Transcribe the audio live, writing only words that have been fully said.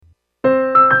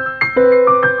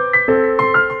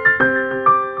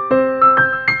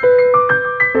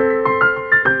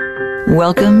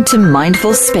Welcome to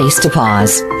Mindful Space to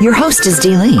Pause. Your host is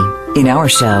Dee Lee. In our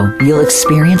show, you'll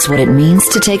experience what it means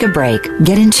to take a break,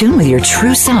 get in tune with your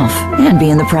true self, and be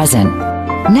in the present.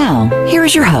 Now, here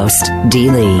is your host, Dee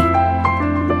Lee.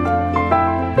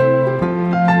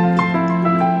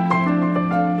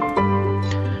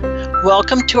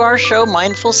 Welcome to our show,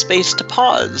 Mindful Space to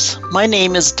Pause. My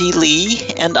name is Dee Lee,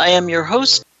 and I am your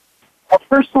host. A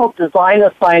personal design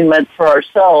assignment for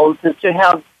ourselves is to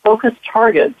have focused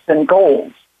targets and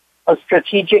goals, a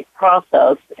strategic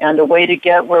process, and a way to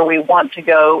get where we want to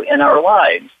go in our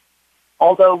lives.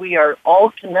 Although we are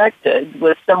all connected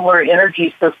with similar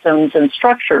energy systems and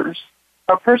structures,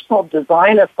 our personal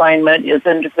design assignment is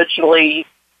individually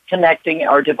connecting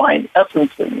our divine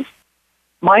essences.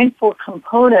 Mindful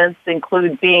components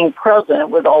include being present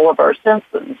with all of our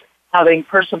senses, having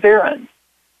perseverance,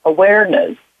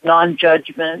 awareness,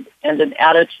 non-judgment, and an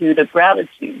attitude of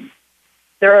gratitude.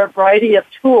 There are a variety of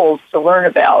tools to learn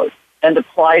about and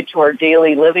apply to our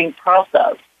daily living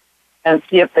process and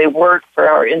see if they work for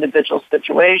our individual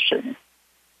situation.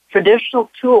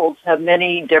 Traditional tools have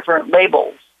many different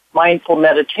labels. Mindful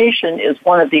meditation is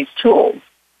one of these tools.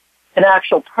 In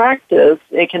actual practice,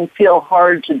 it can feel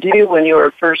hard to do when you are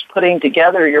first putting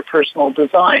together your personal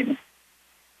design.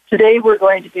 Today, we're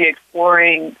going to be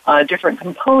exploring different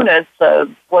components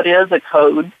of what is a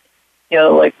code.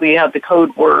 Like we have the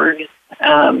code word,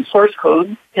 source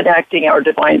code, connecting our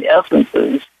divine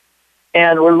essences.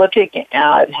 And we're looking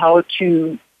at how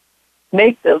to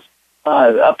make this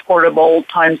a portable,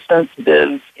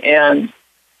 time-sensitive, and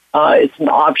it's an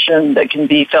option that can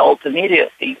be felt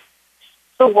immediately.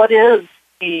 So what is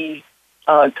the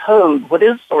code? What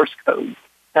is source code?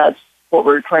 That's what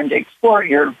we're trying to explore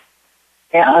here.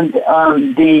 And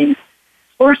the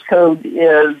source code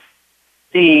is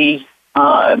the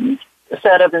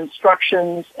set of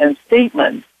instructions and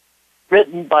statements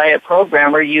written by a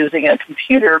programmer using a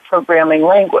computer programming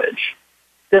language.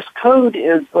 This code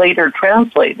is later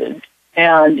translated,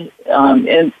 and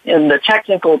in the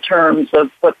technical terms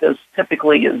of what this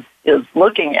typically is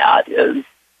looking at is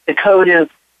the code is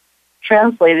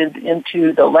translated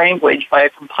into the language by a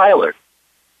compiler.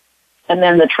 And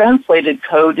then the translated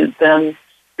code is then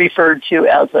referred to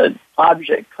as an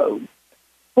object code.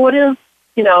 What is,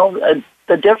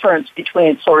 the difference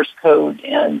between source code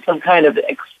and some kind of,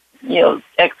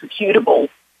 executable?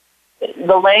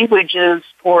 The language is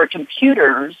for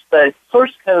computers, but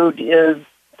source code is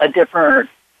a different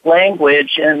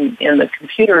language in the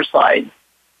computer side,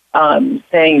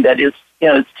 saying that it's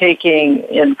taking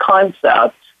in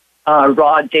concept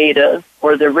raw data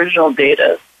or the original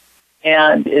data,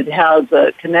 and it has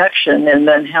a connection and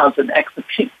then has an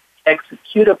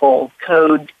executable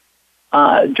code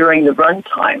during the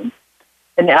runtime.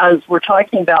 And as we're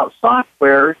talking about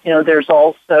software, there's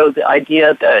also the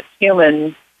idea that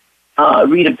human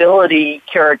readability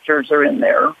characters are in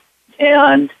there,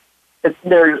 and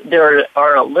there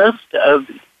are a list of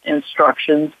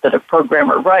instructions that a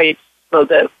programmer writes, so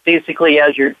that basically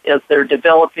as they're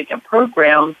developing a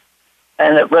program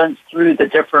and it runs through the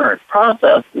different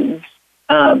processes,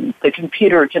 the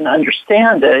computer can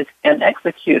understand it and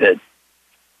execute it.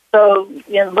 So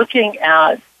in looking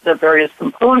at the various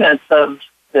components of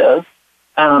this,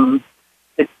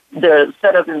 the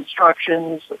set of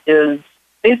instructions is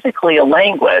basically a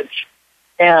language,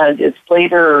 and it's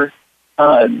later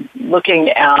looking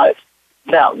at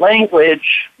that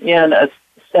language in a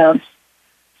sense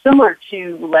similar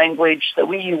to language that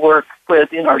we work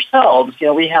with in ourselves.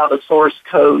 We have a source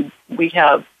code, we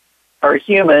have our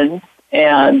human,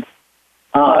 and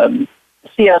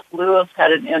C.S. Lewis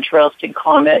had an interesting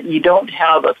comment: you don't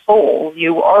have a soul,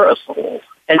 you are a soul,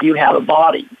 and you have a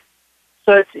body.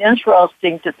 So it's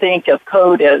interesting to think of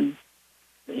code as,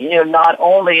 not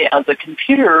only as a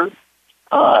computer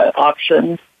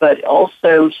option, but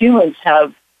also humans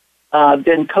have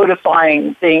been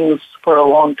codifying things for a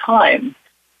long time.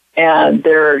 And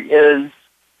there is,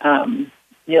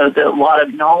 a lot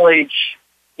of knowledge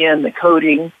in the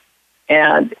coding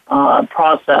and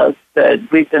process that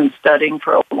we've been studying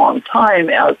for a long time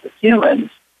as humans.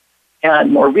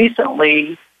 And more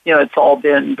recently, it's all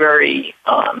been very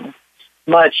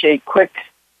much a quick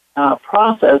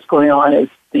process going on as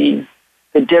the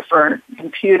different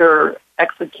computer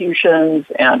executions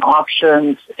and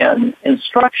options and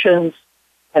instructions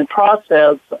and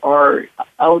process are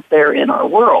out there in our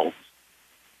world.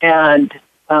 And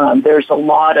there's a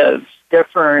lot of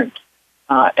different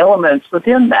elements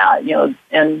within that,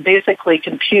 and basically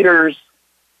computers,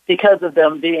 because of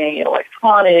them being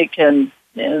electronic and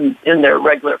in their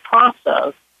regular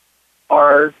process,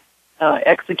 are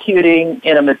executing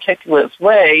in a meticulous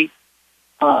way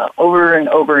over and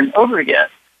over and over again.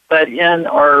 But in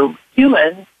our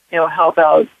human, how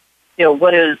about,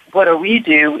 what do we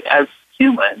do as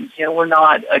humans? We're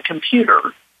not a computer.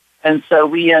 And so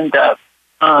we end up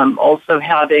also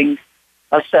having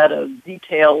a set of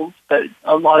details, but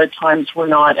a lot of times we're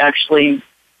not actually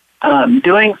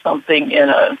doing something in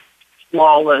a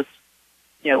flawless,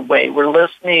 way. We're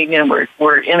listening and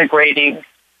we're integrating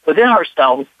within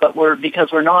ourselves, but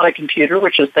because we're not a computer,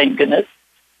 which is thank goodness,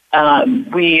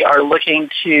 we are looking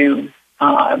to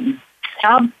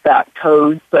have that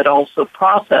code, but also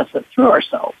process it through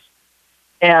ourselves.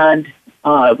 And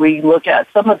we look at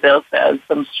some of this as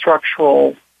some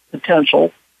structural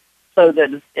potential, so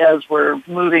that as we're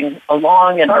moving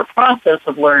along in our process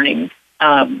of learning,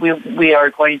 we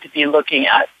are going to be looking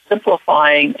at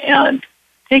simplifying and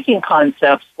taking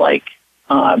concepts like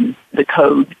the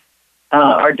code,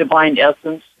 our divine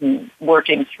essence, and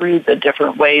working through the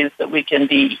different ways that we can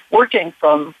be working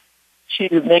from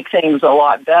to make things a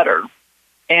lot better.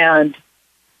 And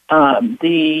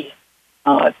the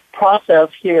process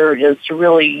here is to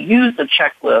really use a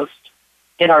checklist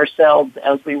in ourselves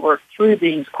as we work through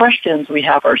these questions we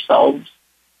have ourselves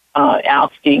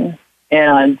asking.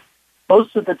 And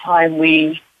most of the time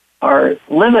we are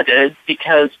limited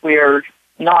because we're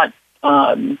not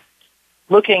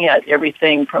looking at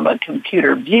everything from a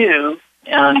computer view,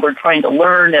 and we're trying to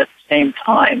learn at the same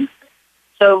time.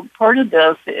 So part of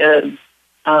this is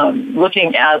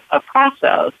looking at a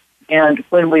process, and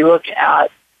when we look at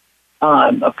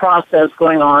a process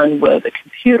going on with a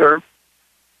computer,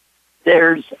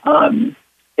 there's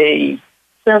a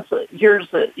sense that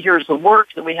here's the work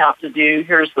that we have to do,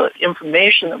 here's the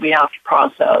information that we have to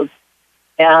process,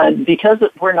 and because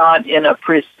we're not in a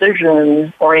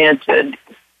precision-oriented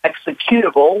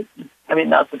executable,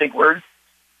 that's a big word,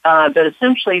 but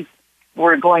essentially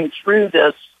we're going through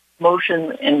this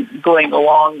motion and going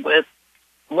along with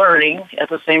learning at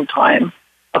the same time,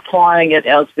 applying it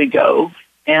as we go.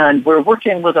 And we're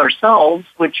working with ourselves,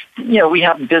 which, we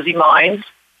have busy minds,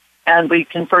 and we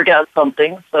can forget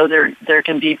something. So there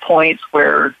can be points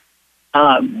where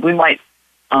we might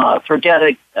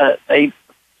forget a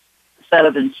set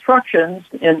of instructions,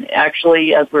 and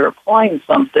actually as we're applying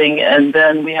something, and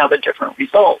then we have a different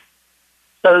result.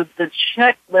 So the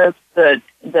checklist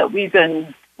that we've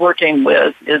been working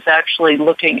with is actually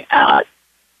looking at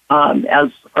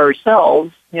as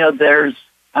ourselves. There's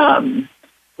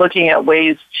looking at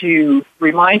ways to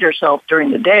remind ourselves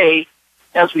during the day,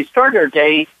 as we start our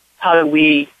day, how do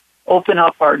we open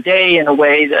up our day in a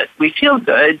way that we feel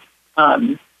good?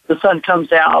 The sun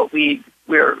comes out,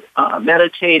 we're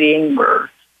meditating, we're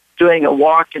doing a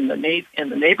walk in the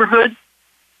neighborhood,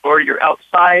 or you're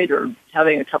outside or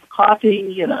having a cup of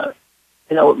coffee in a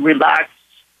relaxed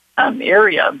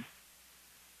area.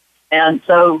 And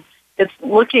so it's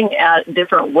looking at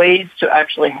different ways to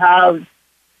actually have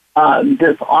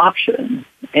this option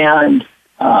and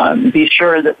be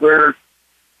sure that we're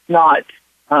not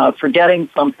forgetting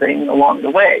something along the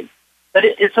way. But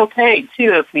it's okay,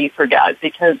 too, if we forget,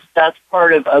 because that's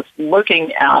part of us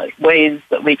looking at ways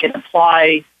that we can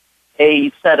apply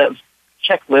a set of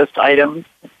checklist items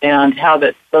and have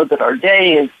it so that our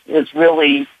day is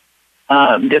really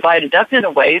divided up in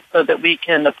a way so that we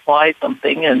can apply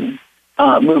something and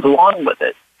move along with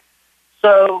it.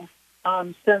 So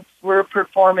since we're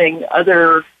performing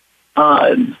other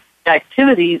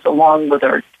activities along with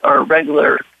our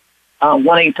regular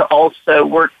wanting to also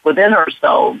work within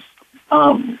ourselves,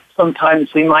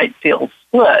 sometimes we might feel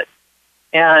split.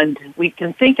 And we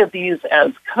can think of these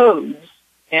as codes,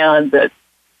 and that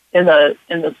in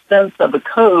the sense of a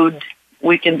code,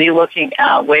 we can be looking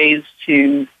at ways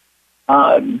to,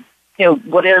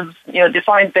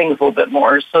 define things a little bit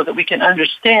more so that we can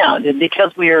understand. And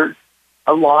because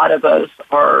a lot of us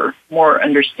are more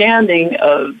understanding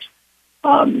of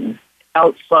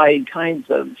outside kinds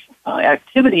of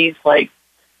activities, like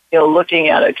looking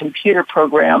at a computer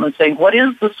program and saying, what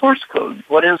is the source code?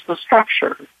 What is the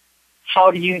structure?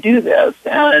 How do you do this?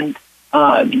 And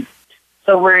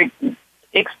so we're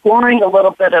exploring a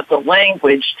little bit of the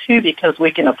language, too, because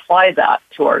we can apply that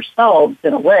to ourselves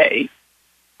in a way.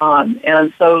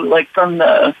 And so, like from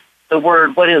the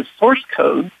word, what is source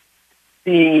code?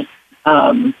 The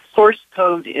source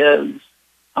code is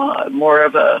more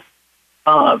of a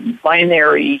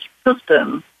binary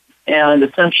system, and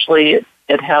essentially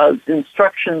it has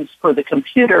instructions for the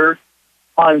computer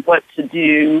on what to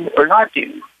do or not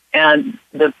do, and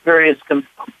the various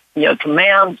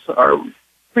commands are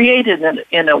created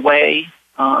in a way,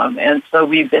 and so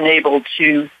we've been able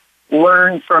to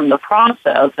learn from the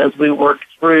process as we work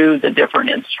through the different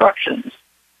instructions.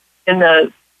 In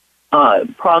the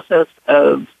process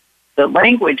of the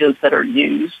languages that are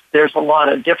used. There's a lot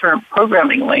of different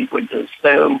programming languages,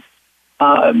 so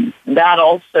that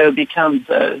also becomes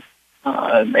a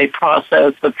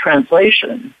process of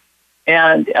translation.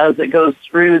 And as it goes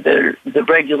through the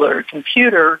regular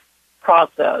computer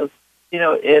process,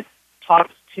 it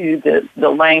talks to the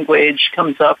language,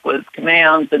 comes up with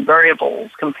commands and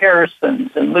variables,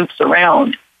 comparisons, and loops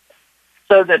around,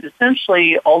 so that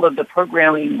essentially all of the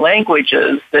programming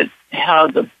languages that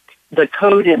have the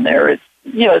code in there, it's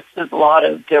a lot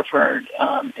of different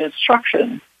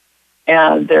instruction.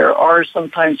 And there are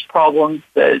sometimes problems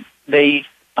that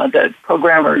that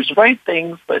programmers write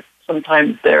things, but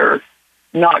sometimes they're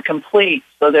not complete.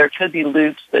 So there could be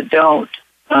loops that don't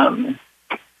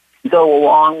go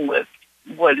along with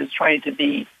what is trying to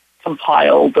be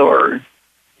compiled, or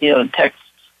text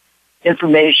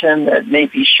information that may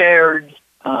be shared.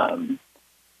 And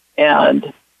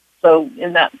so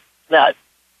in that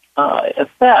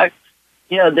effect,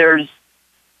 there's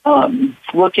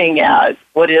looking at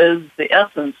what is the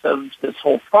essence of this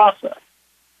whole process.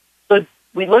 So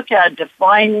we look at a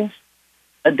divine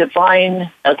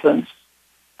essence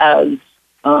as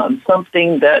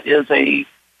something that is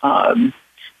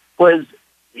was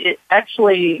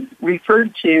actually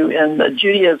referred to in the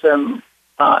Judaism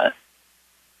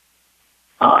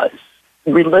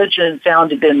religion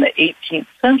founded in the 18th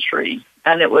century,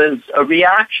 and it was a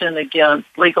reaction against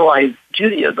legalized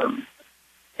Judaism.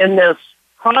 In this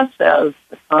process,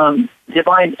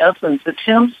 divine essence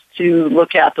attempts to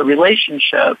look at the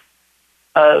relationship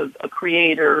of a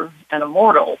creator and a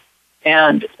mortal,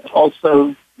 and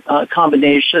also a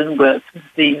combination with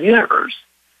the universe.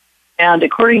 And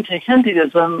according to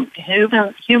Hinduism,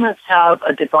 humans have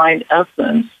a divine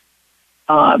essence,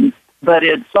 but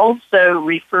it's also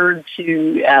referred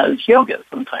to as yoga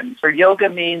sometimes, or yoga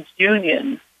means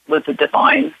union with the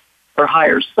divine or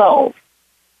higher self.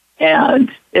 And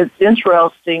it's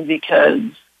interesting because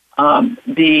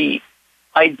the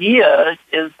idea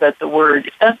is that the word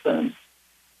essence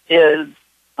is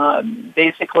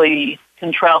basically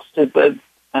contrasted with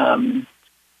an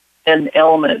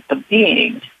element of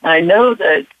being. And I know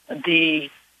that the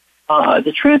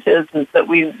truth is that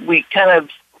we kind of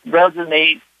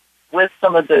resonate with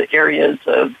some of the areas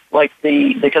of like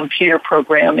the computer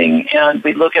programming, and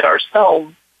we look at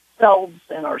ourselves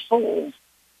and our souls.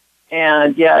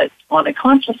 And yet, on a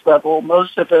conscious level,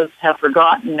 most of us have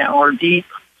forgotten our deep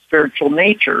spiritual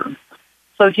nature.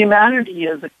 So humanity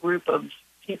is a group of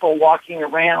people walking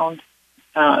around,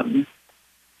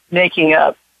 making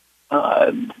up,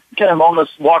 kind of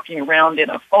almost walking around in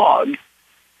a fog.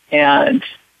 And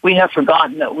we have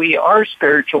forgotten that we are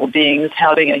spiritual beings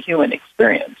having a human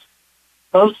experience.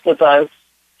 Most of us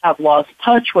have lost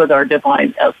touch with our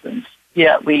divine essence,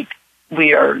 yet we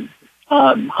are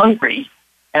hungry,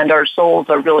 and our souls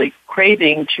are really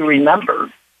craving to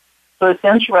remember. So it's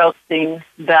interesting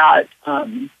that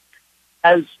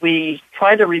as we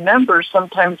try to remember,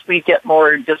 sometimes we get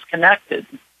more disconnected.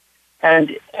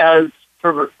 And as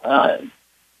for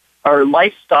our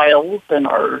lifestyles and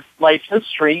our life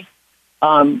history,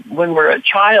 when we're a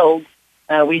child,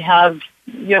 we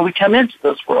come into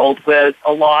this world with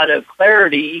a lot of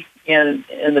clarity in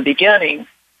the beginning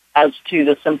as to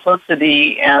the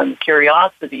simplicity and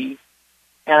curiosity.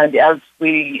 And as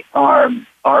we are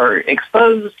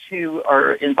exposed to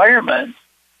our environment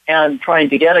and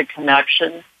trying to get a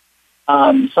connection,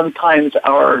 sometimes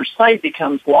our sight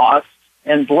becomes lost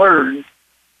and blurred.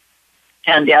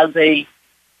 And as a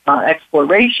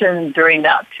exploration during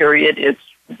that period, it's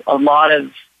a lot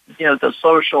of the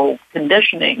social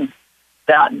conditioning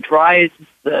that drives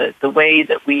the way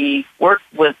that we work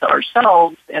with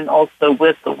ourselves and also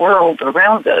with the world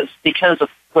around us because of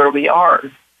where we are.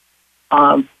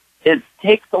 It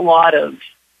takes a lot of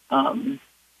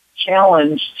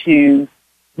challenge to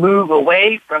move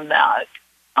away from that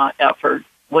effort.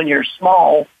 When you're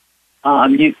small,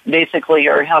 you basically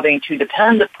are having to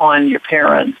depend upon your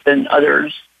parents and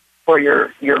others for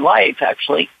your life,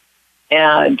 actually.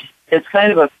 And it's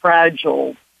kind of a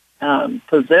fragile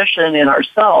position in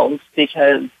ourselves,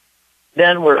 because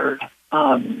then we're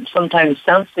sometimes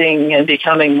sensing and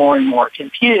becoming more and more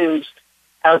confused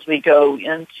as we go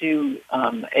into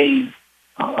a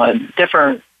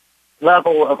different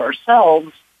level of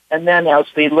ourselves. And then as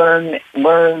we learn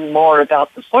more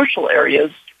about the social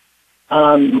areas,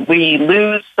 we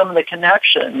lose some of the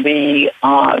connection. We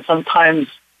sometimes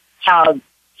have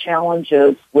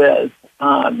challenges with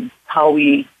how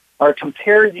we are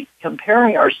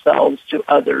comparing ourselves to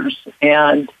others,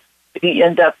 and we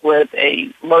end up with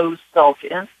a low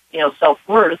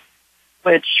self-worth,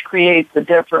 which creates a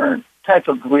different type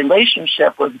of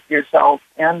relationship with yourself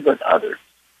and with others.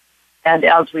 And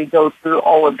as we go through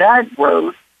all of that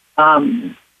growth, a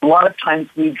lot of times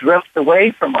we drift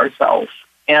away from ourselves.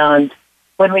 And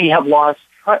when we have lost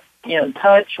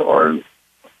touch or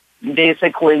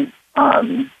basically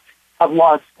have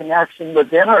lost connection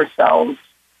within ourselves,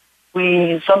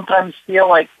 we sometimes feel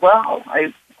like, well,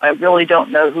 I really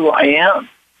don't know who I am.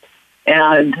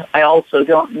 And I also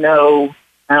don't know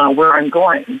where I'm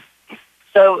going.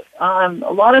 So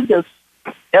a lot of this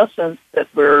essence that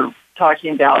we're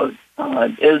talking about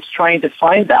is trying to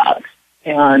find that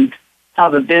and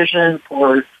have a vision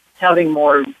for having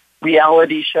more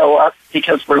reality show up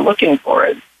because we're looking for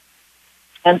it.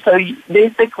 And so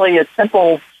basically a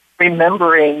simple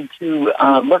remembering to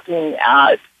looking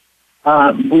at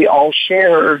we all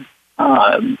share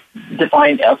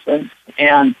divine essence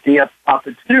and the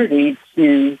opportunity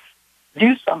to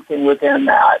do something within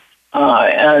that.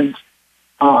 And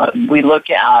we look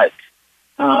at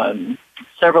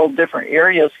several different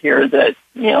areas here that,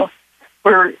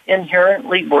 we're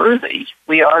inherently worthy.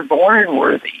 We are born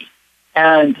worthy.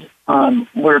 And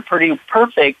we're pretty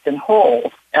perfect and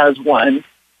whole as one.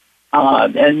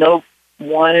 And no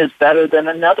one is better than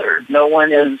another. No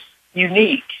one is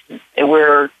unique.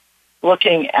 We're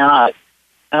looking at,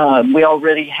 we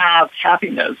already have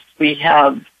happiness. We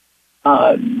have,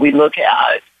 we look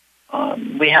at,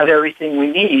 we have everything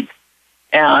we need.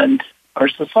 And our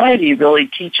society really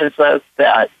teaches us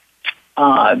that,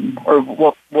 or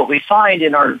what we find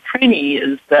in our training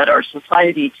is that our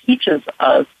society teaches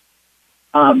us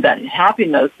that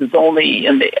happiness is only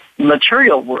in the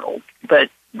material world, but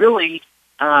really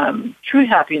true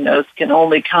happiness can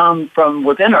only come from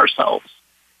within ourselves.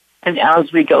 And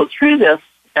as we go through this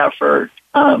effort,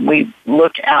 we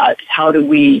look at how do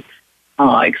we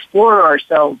explore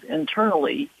ourselves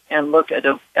internally and look at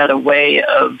a way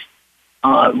of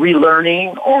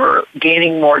relearning or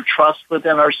gaining more trust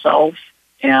within ourselves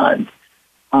and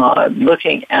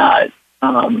looking at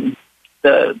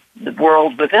the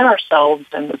world within ourselves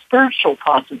and the spiritual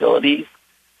possibilities.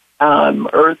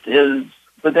 Earth is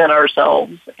within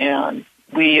ourselves, and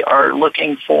we are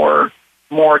looking for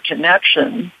more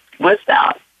connection with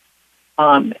that.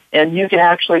 And you can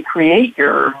actually create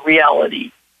your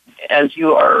reality as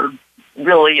you are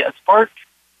really a spark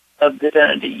of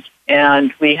divinity.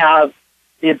 And we have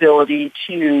the ability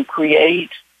to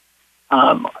create,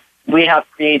 we have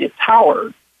creative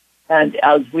power. And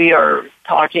as we are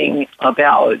talking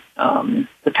about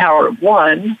the power of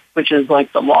one, which is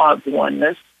like the law of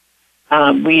oneness,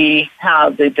 we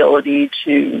have the ability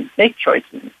to make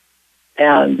choices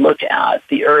and look at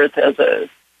the earth as a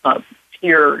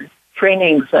pure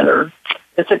training center.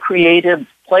 It's a creative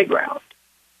playground.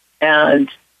 And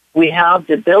we have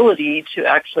the ability to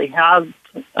actually have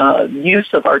use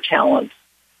of our talents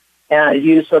and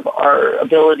use of our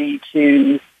ability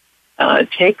to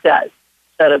take that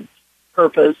set of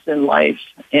purpose in life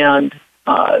and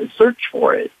search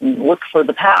for it and look for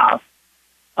the path.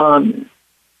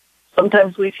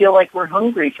 Sometimes we feel like we're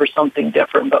hungry for something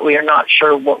different, but we are not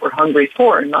sure what we're hungry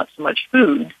for, not so much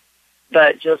food,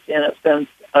 but just in a sense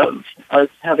of us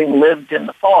having lived in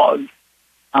the fog,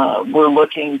 we're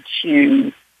looking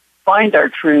to find our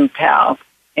true path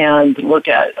and look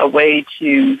at a way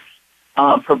to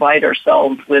provide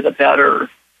ourselves with a better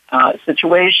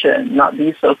situation, not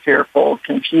be so fearful,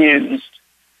 confused.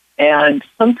 And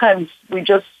sometimes we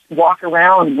just walk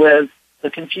around with the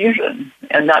confusion,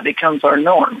 and that becomes our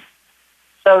norm.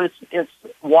 So it's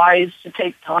wise to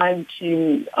take time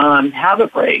to have a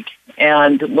break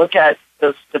and look at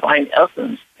this divine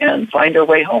essence and find our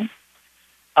way home.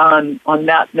 On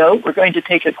that note, we're going to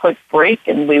take a quick break,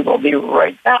 and we will be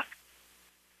right back.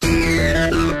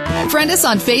 Friend us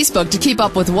on Facebook to keep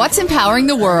up with what's empowering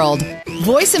the world.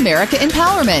 Voice America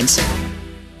Empowerment.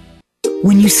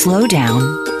 When you slow down,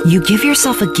 you give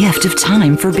yourself a gift of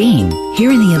time for being.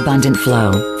 Here in the abundant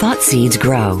flow, thought seeds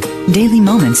grow. Daily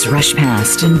moments rush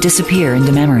past and disappear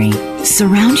into memory.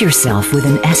 Surround yourself with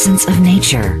an essence of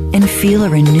nature and feel a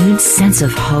renewed sense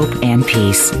of hope and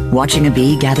peace. Watching a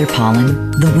bee gather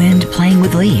pollen, the wind playing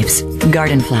with leaves,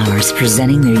 garden flowers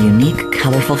presenting their unique,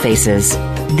 colorful faces.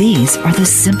 These are the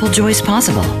simple joys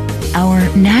possible. Our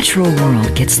natural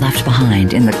world gets left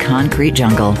behind in the concrete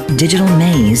jungle, digital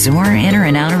maze, or inner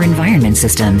and outer environment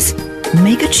systems.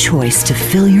 Make a choice to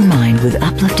fill your mind with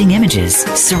uplifting images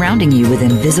surrounding you with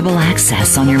invisible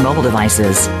access on your mobile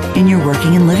devices in your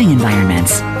working and living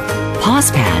environments.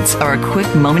 Pause pads are a quick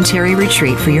momentary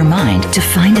retreat for your mind to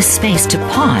find a space to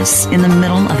pause in the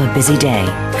middle of a busy day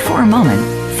for a moment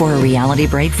For a reality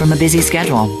break from a busy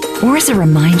schedule? Or as a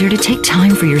reminder to take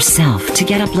time for yourself to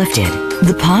get uplifted?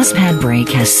 The Pause Pad break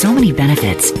has so many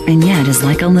benefits and yet is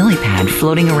like a lily pad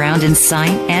floating around in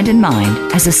sight and in mind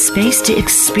as a space to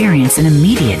experience an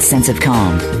immediate sense of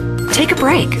calm. Take a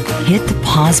break. Hit the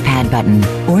Pause Pad button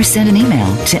or send an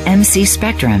email to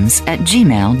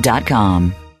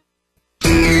mcspectrums@gmail.com.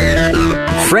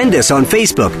 Friend us on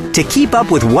Facebook to keep up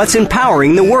with what's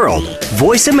empowering the world.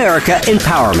 Voice America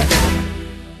Empowerment.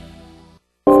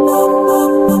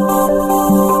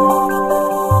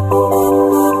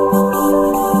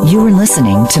 You are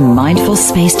listening to Mindful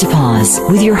Space to Pause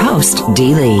with your host,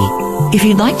 Dee Lee. If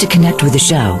you'd like to connect with the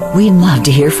show, we'd love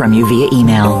to hear from you via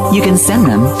email. You can send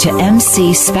them to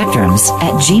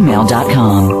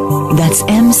mcspectrums@gmail.com. That's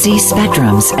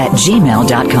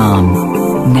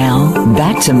mcspectrums@gmail.com. Now,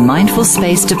 back to Mindful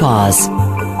Space to Pause.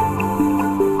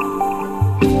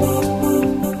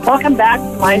 Welcome back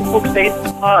to Mindful Space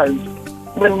to Pause.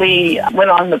 When we went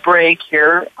on the break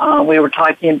here, we were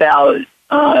talking about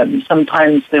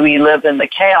sometimes we live in the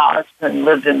chaos and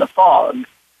live in the fog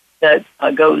that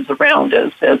goes around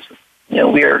us as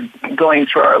we're going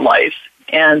through our life.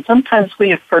 And sometimes we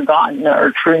have forgotten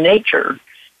our true nature,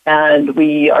 and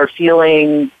we are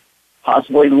feeling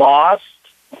possibly lost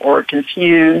or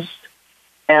confused,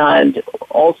 and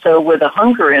also with a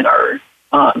hunger in our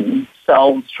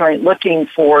selves, looking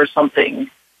for something.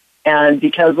 And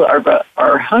because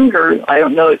our hunger, I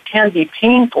don't know, it can be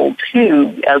painful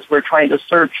too, as we're trying to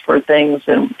search for things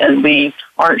and we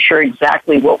aren't sure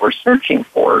exactly what we're searching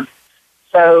for.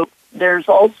 So there's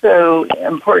also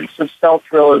importance of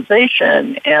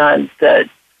self-realization, and that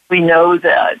we know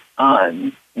that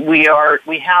we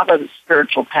have a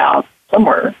spiritual path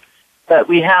somewhere, but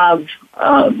we have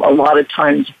a lot of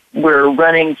times we're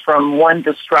running from one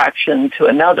distraction to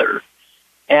another,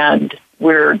 and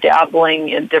we're dabbling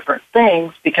in different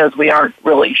things because we aren't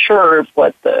really sure of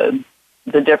what the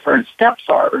different steps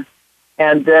are.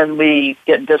 And then we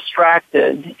get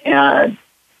distracted and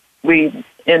we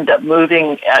end up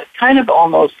moving at kind of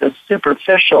almost a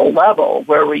superficial level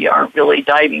where we aren't really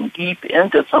diving deep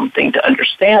into something to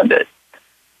understand it.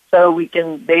 So we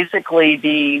can basically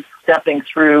be stepping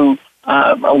through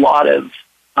a lot of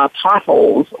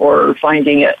potholes or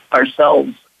finding it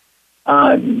ourselves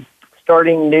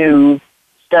starting new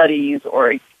studies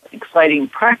or exciting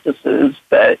practices,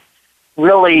 but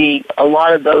really a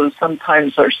lot of those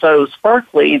sometimes are so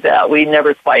sparkly that we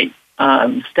never quite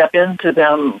step into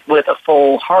them with a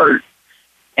full heart,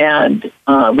 and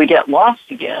we get lost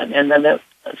again, and then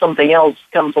something else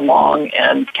comes along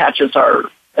and catches our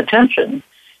attention,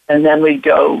 and then we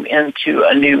go into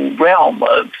a new realm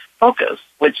of focus,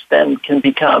 which then can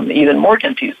become even more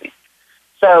confusing.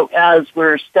 So as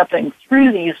we're stepping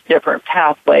through these different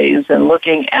pathways and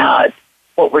looking at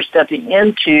what we're stepping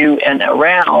into and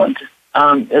around,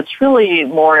 it's really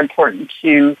more important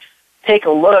to take a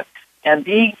look and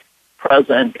be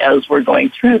present as we're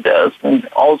going through this, and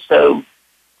also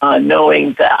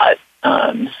knowing that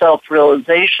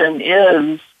self-realization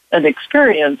is an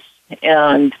experience,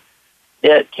 and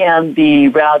it can be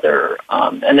rather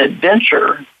an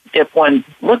adventure if one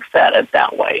looks at it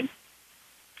that way.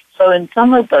 So in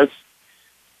some of the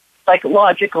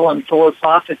psychological and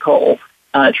philosophical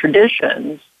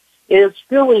traditions, it's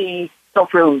really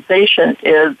self-realization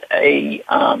is a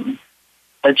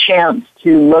chance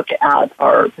to look at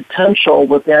our potential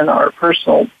within our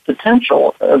personal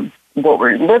potential of what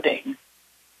we're living.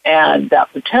 And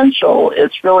that potential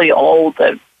is really all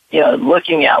that,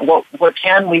 looking at what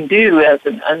can we do as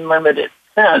an unlimited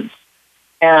sense.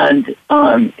 And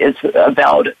it's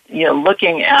about,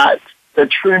 looking at the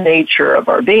true nature of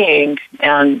our being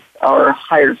and our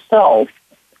higher self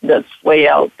that's way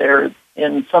out there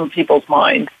in some people's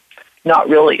mind, not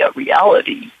really a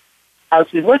reality. As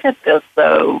we look at this,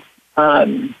 though,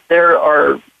 there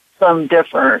are some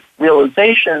different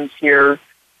realizations here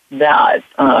that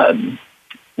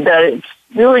it's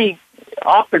really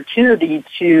opportunity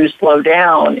to slow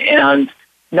down and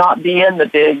not be in the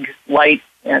big light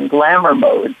and glamour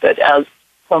mode, but as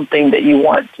something that you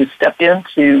want to step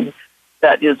into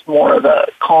that is more of a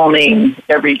calming,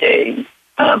 everyday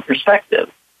perspective.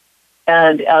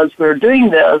 And as we're doing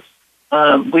this,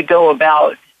 we go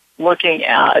about looking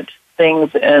at things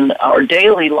in our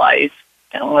daily life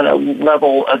on a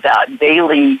level of that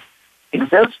daily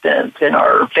existence in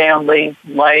our family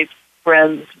life,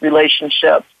 friends,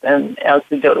 relationships, and as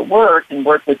we go to work and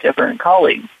work with different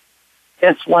colleagues.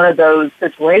 It's one of those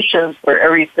situations where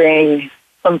everything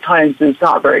sometimes is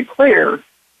not very clear,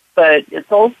 but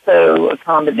it's also a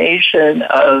combination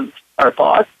of our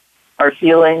thoughts, our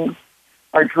feelings,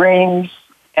 our dreams,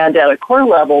 and at a core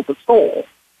level, the soul.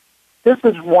 this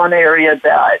is one area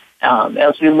that,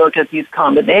 as we look at these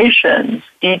combinations,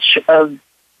 each of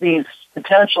these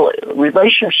potential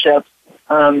relationships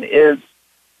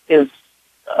is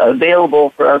available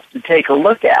for us to take a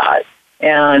look at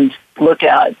and look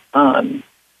at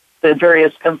the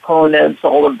various components,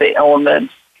 all of the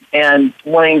elements, and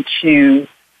wanting to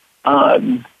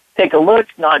take a look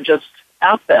not just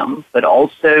at them, but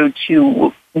also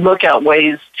to look at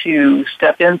ways to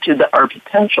step into our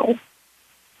potential.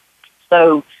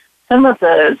 So some of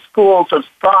the schools of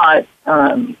thought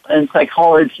in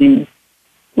psychology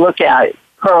look at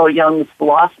Carl Jung's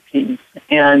philosophies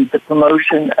and the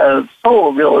promotion of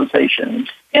soul realization.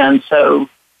 And so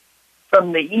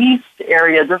from the East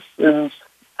area, this is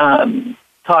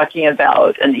talking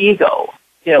about an ego,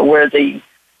 where the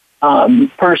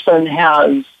person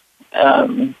has,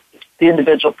 the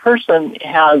individual person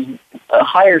has a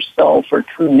higher self or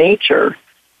true nature,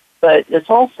 but it's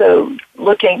also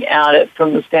looking at it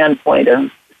from the standpoint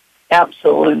of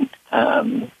absolute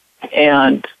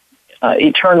and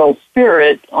eternal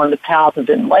spirit on the path of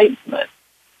enlightenment.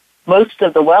 Most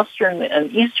of the Western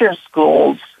and Eastern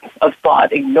schools of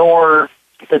thought ignore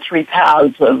the three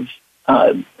paths of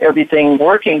everything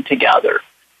working together.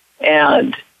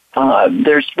 And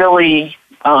there's really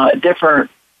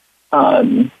different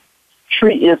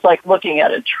tree. It's like looking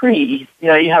at a tree.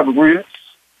 You have roots,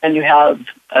 and you have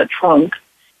a trunk,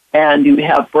 and you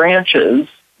have branches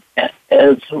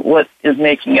as what is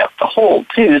making up the whole,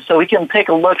 too. So we can take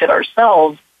a look at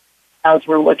ourselves as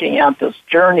we're looking at this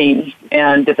journey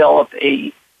and develop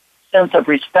a sense of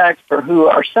respect for who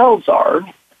ourselves are,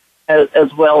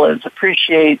 as well as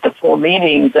appreciate the full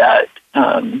meaning that,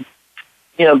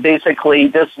 basically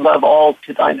this love all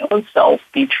to thine own self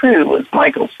be true, as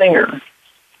Michael Singer.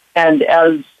 And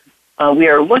as we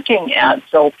are looking at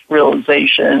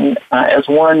self-realization as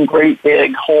one great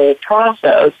big whole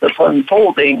process of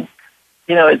unfolding,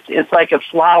 it's like a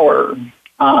flower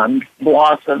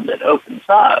blossom that opens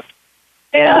up,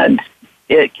 and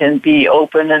it can be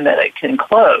open and then it can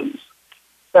close.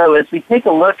 So as we take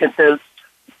a look at this,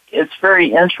 it's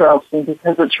very interesting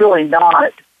because it's really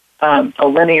not a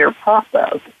linear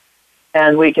process,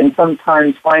 and we can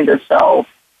sometimes find ourselves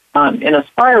in a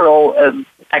spiral of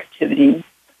activity,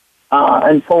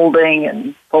 unfolding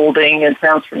and folding and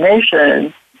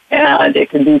transformation, and it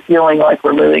can be feeling like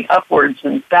we're moving upwards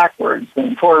and backwards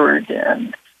and forward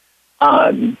and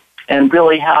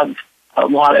really have a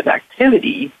lot of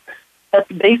activity. At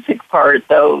the basic part,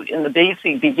 though, in the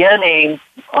basic beginning,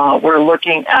 we're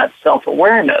looking at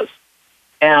self-awareness.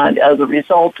 And as a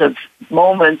result of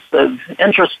moments of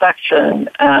introspection,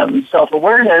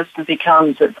 self-awareness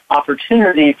becomes an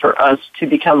opportunity for us to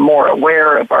become more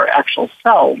aware of our actual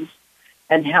selves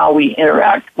and how we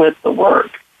interact with the work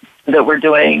that we're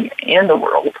doing in the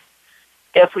world.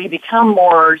 If we become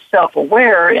more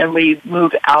self-aware and we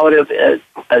move out of a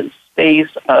space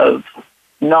of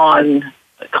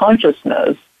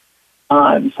non-consciousness,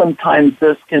 sometimes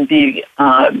this can be,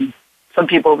 some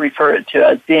people refer it to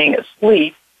as being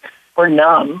asleep or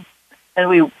numb, and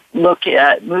we look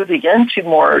at moving into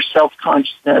more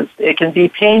self-consciousness. It can be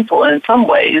painful in some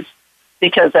ways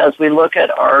because as we look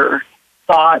at our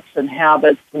thoughts and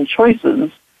habits and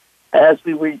choices as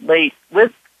we relate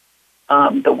with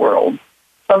the world,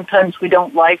 sometimes we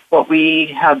don't like what we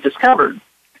have discovered.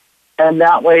 And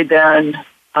that way then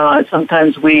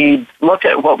sometimes we look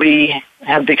at what we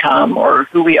have become or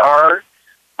who we are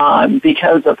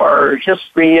because of our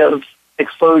history of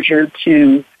exposure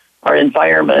to our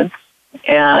environments.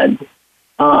 And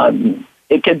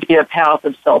it could be a path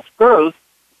of self-growth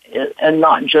and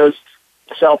not just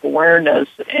self-awareness.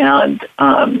 And,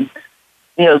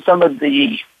 some of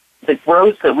the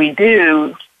growth that we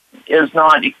do is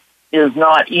not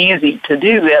easy to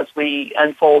do as we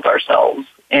unfold ourselves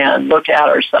and look at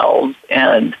ourselves,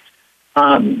 and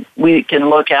we can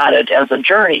look at it as a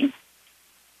journey.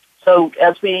 So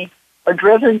as we are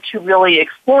driven to really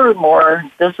explore more,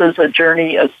 this is a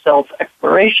journey of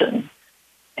self-exploration.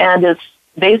 And it's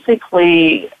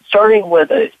basically starting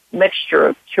with a mixture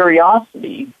of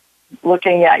curiosity,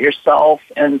 looking at yourself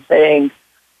and saying,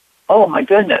 oh my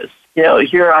goodness,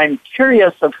 here I'm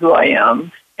curious of who I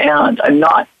am, and I'm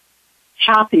not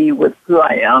happy with who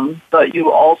I am, but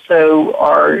you also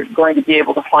are going to be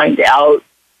able to find out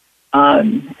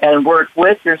and work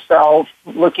with yourself,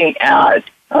 looking at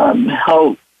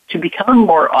how to become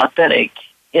more authentic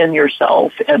in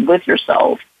yourself and with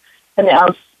yourself. And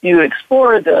as you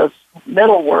explore this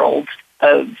middle world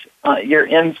of your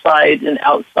inside and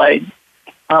outside,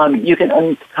 you can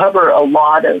uncover a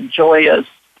lot of joyous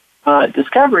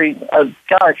discovery of,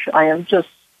 gosh, I am just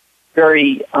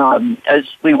very, as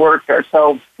we work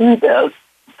ourselves through this,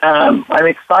 I'm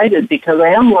excited because I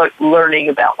am learning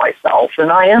about myself,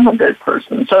 and I am a good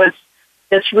person. So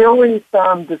it's really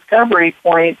some discovery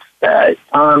points that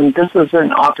this is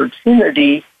an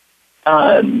opportunity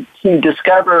to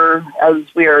discover as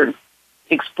we are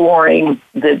exploring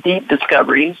the deep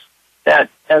discoveries, that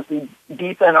as we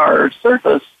deepen our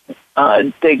surface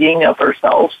digging of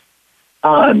ourselves,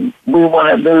 we want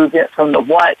to move it from the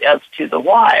what as to the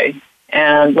why.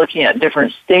 And looking at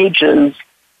different stages,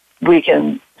 we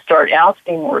can start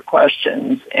asking more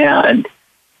questions. And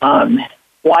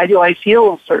why do I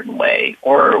feel a certain way?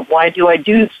 Or why do I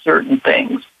do certain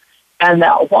things? And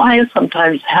that why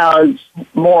sometimes has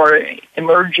more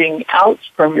emerging outs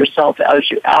from yourself as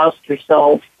you ask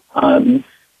yourself.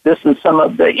 This is some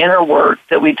of the inner work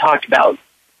that we talked about.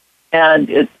 And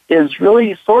it is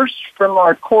really sourced from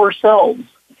our core selves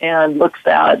and looks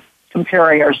at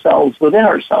comparing ourselves within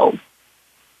ourselves.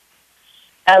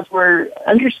 As we're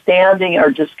understanding our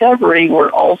discovery,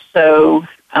 we're also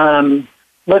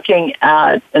looking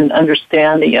at an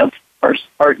understanding of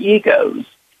our egos.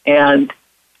 And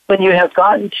when you have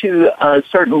gotten to a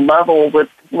certain level with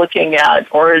looking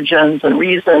at origins and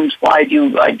reasons, why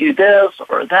do I do this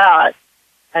or that,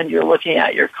 and you're looking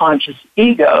at your conscious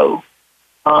ego,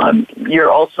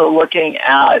 you're also looking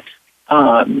at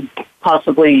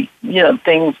possibly,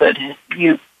 things that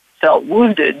you felt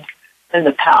wounded in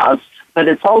the past, but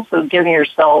it's also giving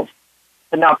yourself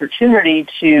an opportunity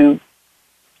to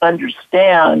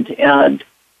understand and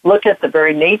look at the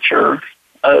very nature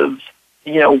of,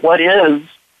 what is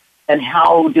and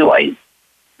how do I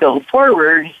go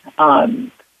forward.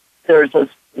 There's a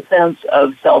sense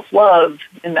of self-love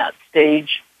in that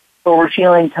stage where we're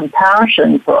feeling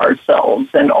compassion for ourselves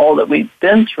and all that we've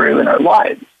been through in our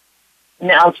lives.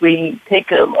 Now, as we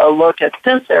take a look at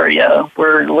this area,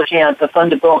 we're looking at the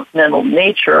fundamental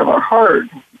nature of our heart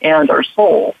and our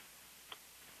soul.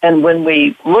 And when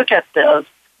we look at this,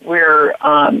 we're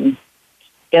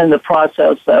in the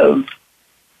process of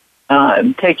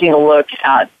taking a look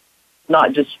at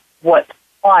not just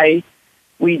why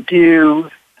we do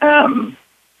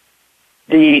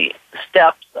the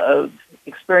steps of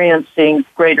experiencing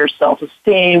greater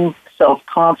self-esteem,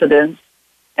 self-confidence,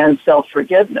 and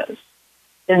self-forgiveness.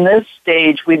 In this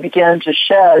stage, we begin to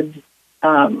shed,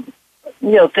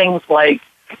 things like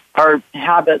our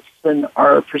habits and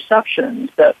our perceptions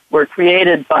that were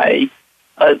created by,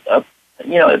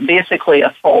 basically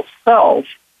a false self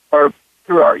or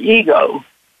through our ego.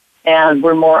 And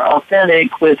we're more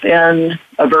authentic within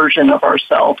a version of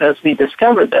ourselves as we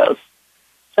discover this.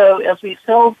 So as we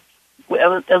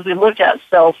look at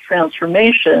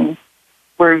self-transformation,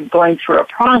 we're going through a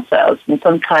process, and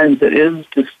sometimes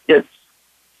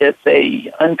it's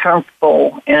a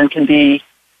uncomfortable and can be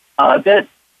a bit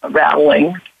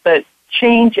rattling. But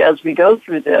change as we go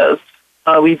through this,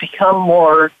 we become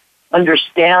more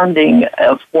understanding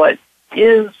of what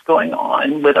is going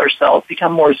on with ourselves,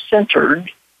 become more centered,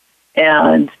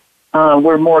 and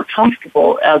we're more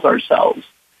comfortable as ourselves.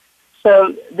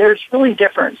 So there's really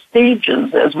different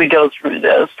stages as we go through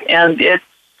this, and it's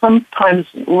sometimes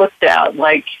looked at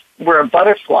like we're a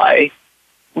butterfly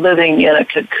living in a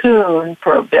cocoon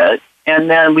for a bit, and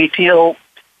then we feel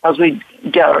as we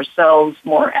get ourselves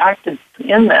more active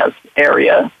in this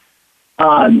area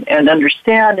and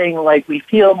understanding, like we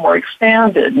feel more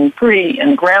expanded and free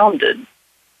and grounded.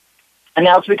 And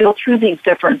as we go through these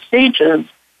different stages,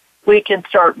 we can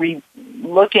start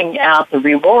looking at the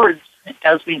rewards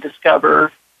as we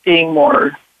discover being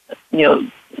more,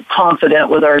 confident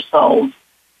with ourselves,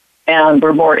 and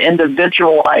we're more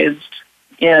individualized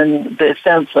in the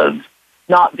sense of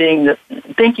not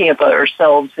thinking about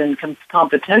ourselves in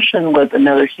competition with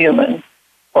another human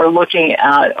or looking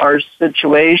at our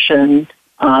situation,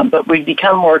 but we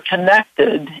become more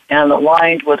connected and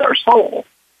aligned with our soul.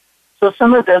 So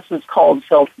some of this is called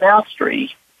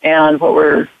self-mastery, and what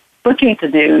we're looking to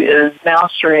do is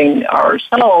mastering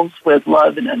ourselves with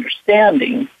love and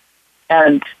understanding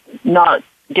and not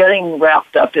getting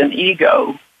wrapped up in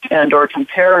ego and or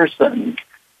comparison.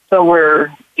 So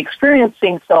we're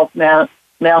experiencing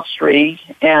self-mastery,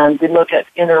 and we look at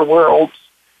inner worlds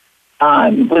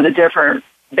with a different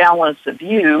balance of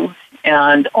view,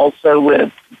 and also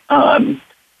with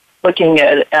looking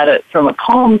at it from a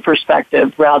calm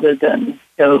perspective rather than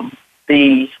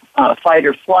the fight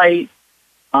or flight.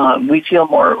 We feel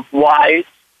more wise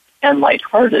and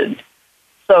lighthearted.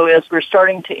 So as we're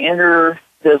starting to enter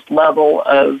this level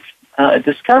of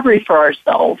discovery for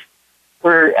ourselves,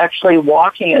 we're actually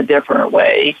walking a different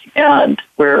way, and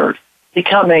we're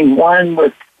becoming one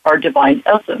with our divine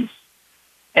essence.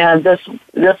 And this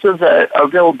is a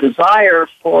real desire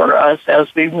for us as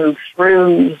we move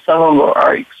through some of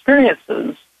our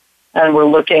experiences, and we're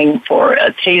looking for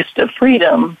a taste of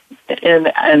freedom in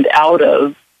and out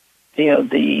of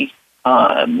the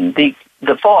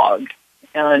fog.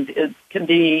 And it can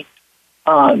be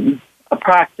a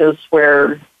practice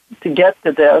where to get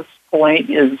to this point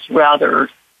is rather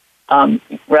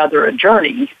a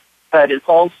journey, but it's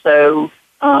also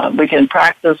we can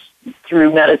practice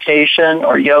through meditation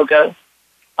or yoga,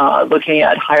 looking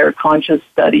at higher conscious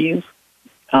studies,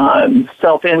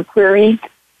 self-inquiry,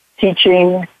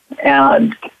 teaching,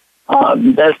 and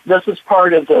this is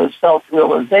part of the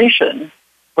self-realization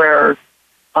where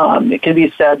it can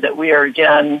be said that we are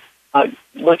again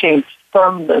looking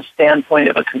from the standpoint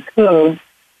of a cocoon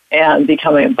and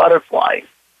becoming a butterfly.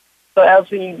 So as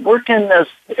we work in this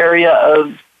area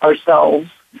of ourselves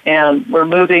and we're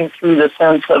moving through the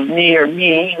sense of me or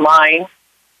me, mine,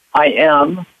 I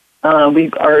am, we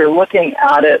are looking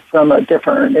at it from a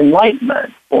different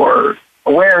enlightenment or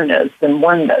awareness and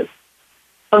oneness.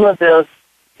 Some of this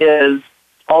is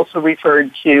also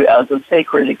referred to as a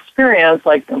sacred experience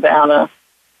like nirvana,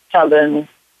 heaven,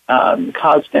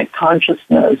 cosmic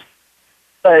consciousness,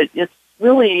 but it's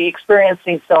really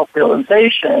experiencing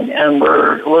self-realization, and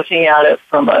we're looking at it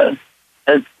from a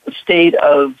state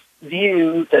of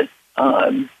view that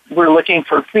we're looking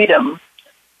for freedom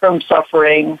from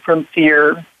suffering, from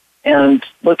fear, and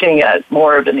looking at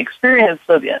more of an experience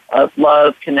of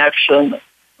love, connection,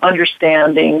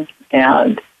 understanding,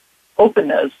 and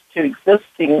openness to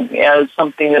existing as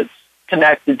something that's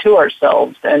connected to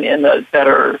ourselves and in a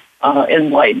better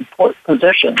enlightened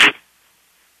position.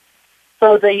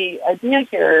 So the idea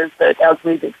here is that as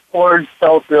we've explored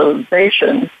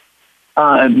self-realization,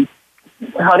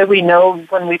 how do we know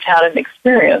when we've had an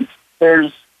experience?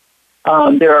 There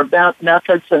are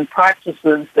methods and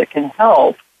practices that can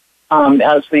help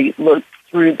as we look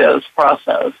through this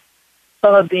process.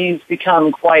 Some of these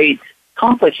become quite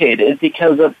complicated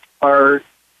because of our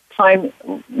time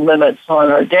limits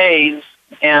on our days,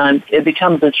 and it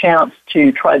becomes a chance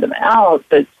to try them out,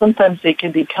 but sometimes they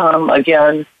can become,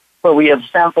 again, where we have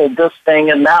sampled this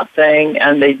thing and that thing,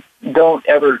 and they don't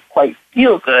ever quite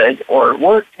feel good or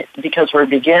work because we're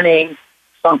beginning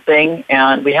something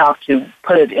and we have to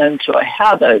put it into a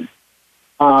habit.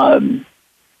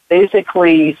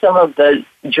 Basically, some of the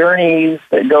journeys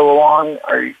that go along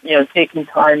are, taking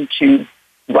time to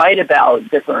write about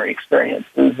different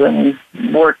experiences and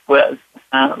work with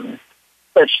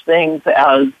such things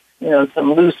as,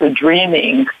 some lucid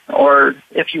dreaming, or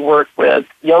if you work with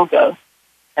yoga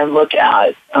and look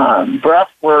at breath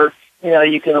work,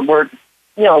 you can work,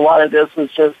 a lot of this is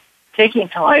just taking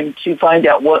time to find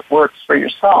out what works for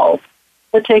yourself,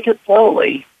 but take it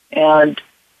slowly. And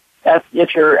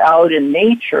if you're out in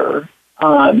nature,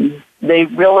 they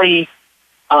really,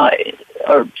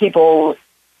 or people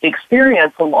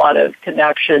experience a lot of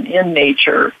connection in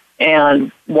nature,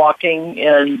 and walking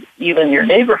in even your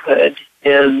neighborhood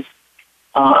can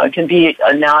be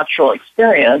a natural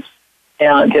experience.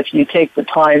 And if you take the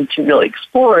time to really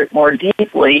explore it more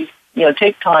deeply,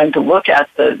 take time to look at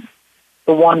the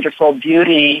wonderful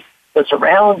beauty that's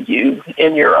around you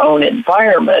in your own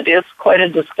environment, it's quite a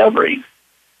discovery.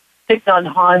 Thich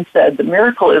Nhat Hanh said, the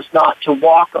miracle is not to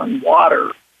walk on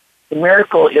water. The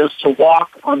miracle is to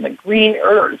walk on the green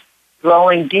earth,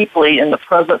 growing deeply in the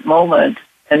present moment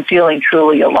and feeling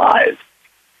truly alive.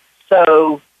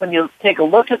 So when you take a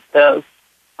look at this,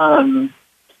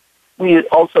 we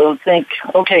also think,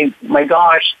 okay, my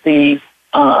gosh,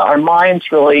 our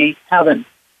minds really haven't,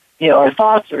 our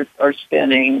thoughts are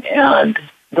spinning, and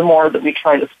the more that we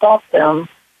try to stop them,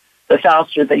 the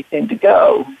faster they seem to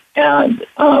go. And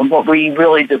what we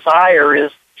really desire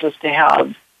is just to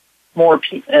have more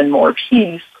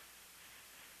peace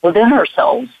within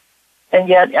ourselves. And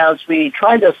yet, as we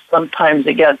try this, sometimes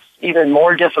it gets even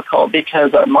more difficult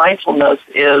because our mindfulness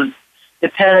is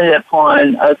dependent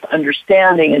upon us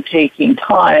understanding and taking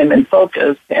time and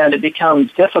focus, and it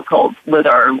becomes difficult with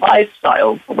our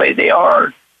lifestyles the way they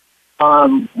are.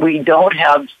 We don't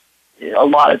have a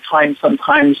lot of time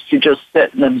sometimes to just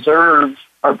sit and observe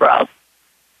our breath,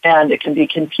 and it can be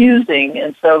confusing,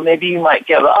 and so maybe you might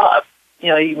give up.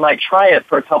 You might try it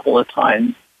for a couple of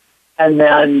times, and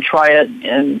then try it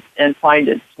and find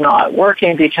it's not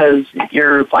working because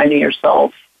you're finding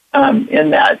yourself in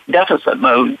that deficit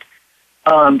mode.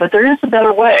 But there is a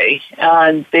better way,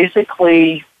 and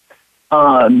basically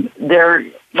they're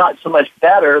not so much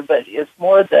better, but it's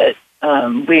more that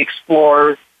we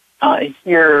explore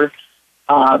here.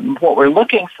 What we're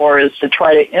looking for is to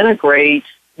try to integrate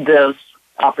this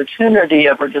opportunity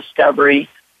of our discovery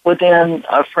within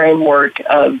a framework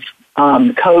of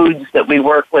codes that we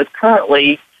work with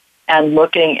currently, and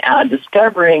looking at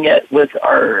discovering it with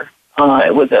our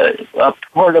with a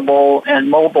portable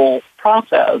and mobile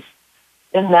process.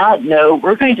 In that note,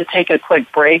 we're going to take a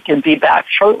quick break and be back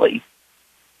shortly.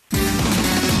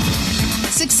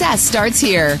 Success starts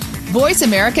here.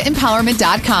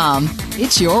 VoiceAmericaEmpowerment.com.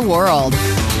 It's your world.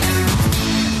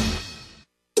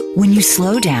 When you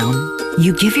slow down,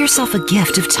 you give yourself a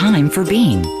gift of time for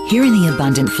being. Here in the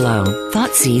abundant flow,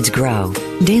 thought seeds grow.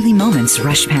 Daily moments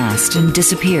rush past and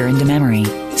disappear into memory.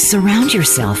 Surround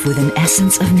yourself with an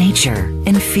essence of nature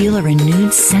and feel a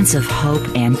renewed sense of hope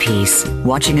and peace.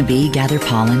 Watching a bee gather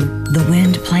pollen, the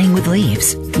wind playing with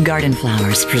leaves, garden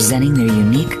flowers presenting their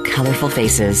unique, colorful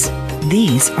faces.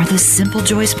 These are the simple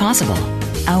joys possible.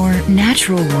 Our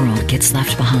natural world gets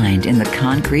left behind in the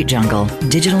concrete jungle,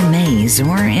 digital maze,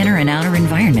 or inner and outer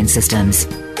environment systems.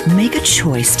 Make a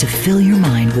choice to fill your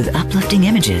mind with uplifting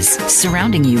images,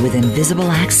 surrounding you with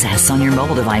invisible access on your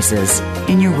mobile devices,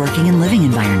 in your working and living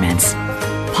environments.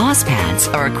 Pause pads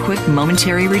are a quick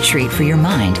momentary retreat for your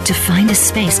mind to find a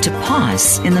space to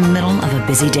pause in the middle of a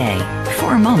busy day,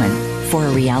 for a moment, for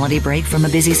a reality break from a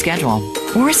busy schedule,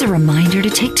 or as a reminder to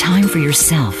take time for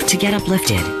yourself to get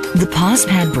uplifted. The Pause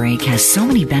Pad break has so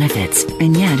many benefits,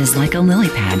 and yet is like a lily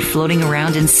pad floating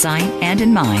around in sight and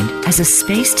in mind as a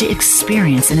space to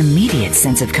experience an immediate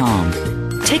sense of calm.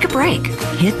 Take a break.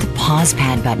 Hit the Pause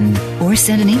Pad button or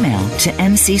send an email to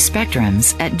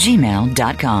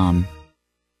mcspectrums@gmail.com.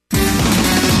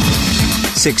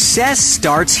 Success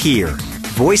starts here.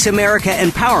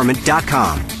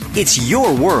 VoiceAmericaEmpowerment.com. It's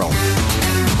your world.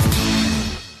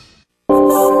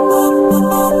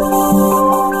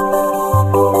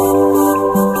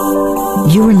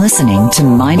 You are listening to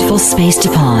Mindful Space to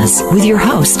Pause with your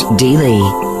host, Dee Lee.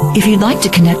 If you'd like to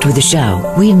connect with the show,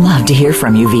 we'd love to hear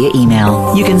from you via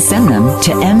email. You can send them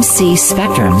to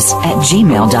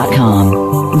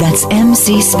mcspectrums@gmail.com. That's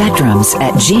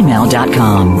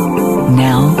mcspectrums@gmail.com.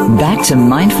 Now, back to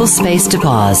Mindful Space to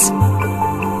Pause.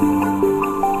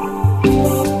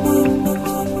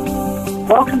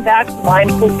 Welcome back to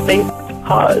Mindful Space to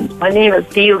Pause. My name is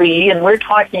Dee Lee, and we're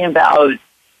talking about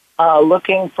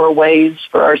looking for ways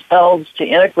for ourselves to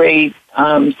integrate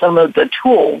some of the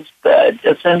tools that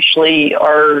essentially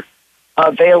are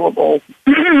available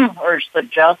or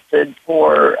suggested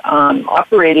for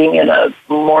operating in a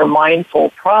more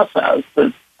mindful process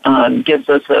that gives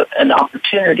us an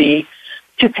opportunity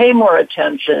to pay more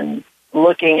attention,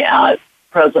 looking at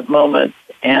present moments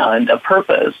and a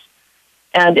purpose.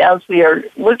 And as we are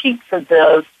looking for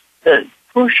this, the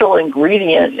crucial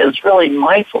ingredient is really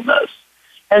mindfulness.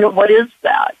 And what is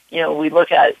that? You know, we look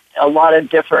at a lot of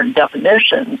different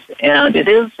definitions, and it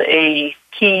is a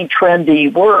key,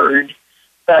 trendy word,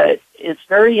 but it's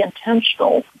very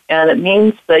intentional, and it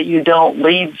means that you don't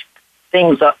leave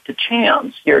things up to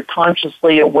chance. You're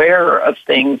consciously aware of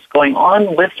things going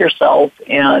on with yourself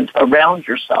and around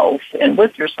yourself, and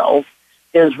with yourself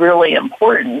is really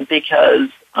important because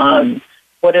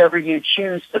whatever you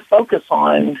choose to focus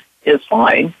on is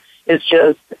fine. It's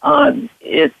just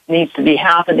it needs to be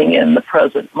happening in the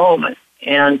present moment.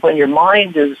 And when your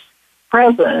mind is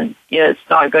present, it's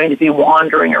not going to be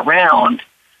wandering around,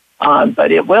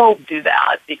 but it will do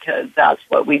that because that's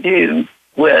what we do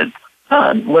with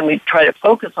when we try to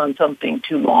focus on something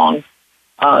too long.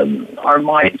 Our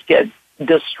minds get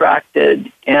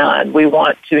distracted, and we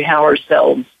want to have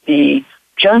ourselves be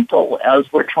gentle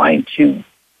as we're trying to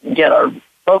get our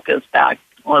focus back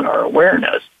on our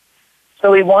awareness.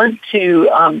 So we want to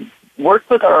work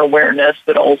with our awareness,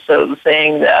 but also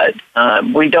saying that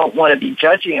we don't want to be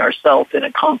judging ourselves in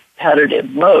a competitive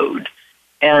mode,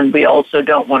 and we also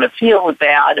don't want to feel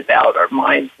bad about our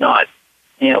minds not,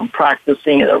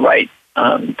 practicing in the right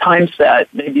time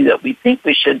set, maybe that we think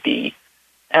we should be.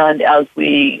 And as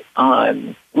we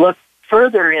look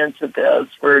further into this,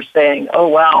 we're saying, oh,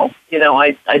 wow,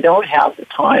 I don't have the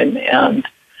time, and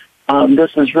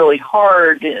this is really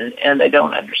hard, and I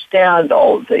don't understand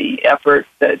all of the effort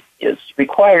that is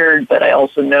required, but I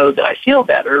also know that I feel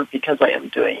better because I am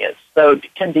doing it. So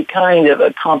it can be kind of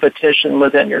a competition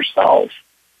within yourself.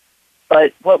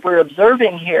 But what we're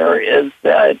observing here is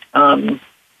that a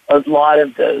lot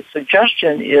of the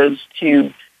suggestion is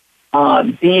to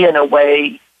be in a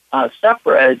way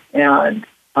separate and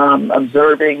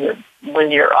observing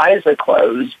when your eyes are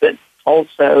closed, but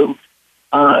also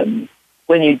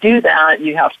when you do that,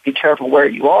 you have to be careful where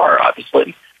you are,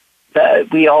 obviously.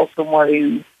 But we also want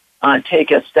to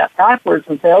take a step backwards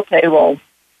and say, okay, well,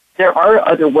 there are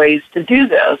other ways to do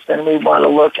this, and we want to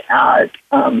look at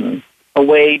a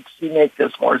way to make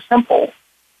this more simple.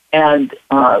 and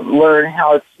learn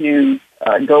how to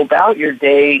go about your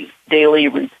daily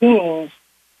routines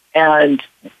and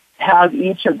have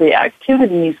each of the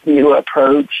activities you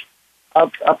approached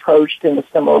in a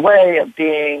similar way of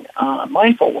being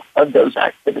mindful of those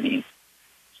activities.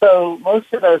 So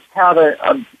most of us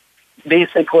have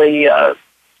basically a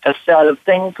set of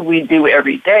things we do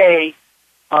every day,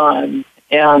 and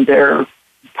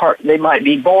they might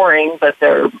be boring, but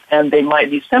they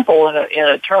might be simple in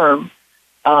a term,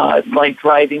 like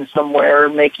driving somewhere,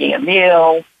 making a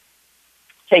meal,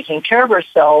 taking care of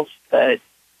ourselves. But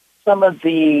some of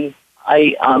the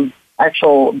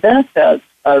actual benefits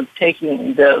of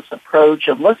taking this approach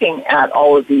of looking at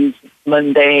all of these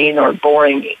mundane or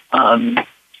boring,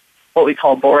 what we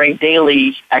call boring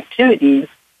daily activities,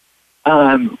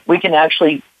 we can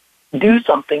actually do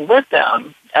something with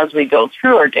them as we go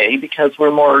through our day because we're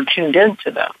more tuned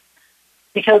into them.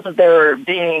 Because of their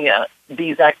being,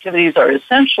 these activities are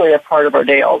essentially a part of our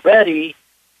day already,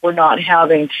 we're not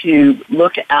having to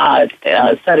look at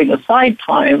setting aside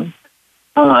time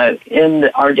in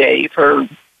our day for,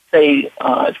 say,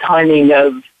 timing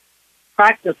of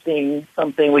practicing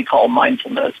something we call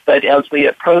mindfulness. But as we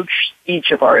approach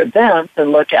each of our events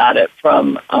and look at it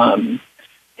from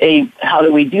how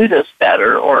do we do this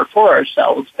better or for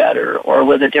ourselves better or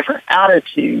with a different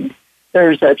attitude,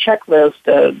 there's a checklist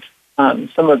of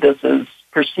some of this is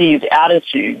perceived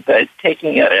attitude, but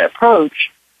taking an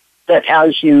approach that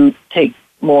as you take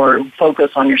more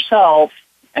focus on yourself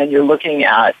and you're looking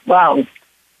at, wow,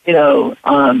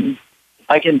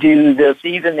 I can do this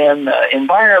even in the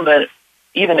environment,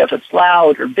 even if it's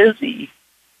loud or busy.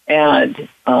 And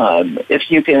if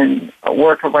you can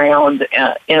work around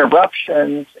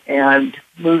interruptions and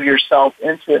move yourself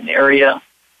into an area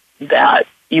that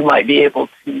you might be able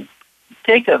to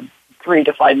take a 3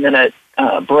 to 5 minute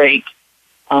break,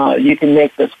 you can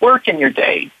make this work in your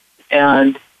day.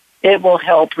 And it will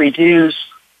help reduce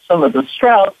some of the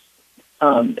stress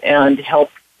and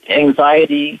help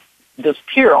anxiety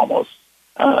disappear almost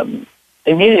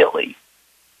immediately.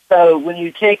 So when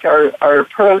you take our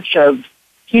approach of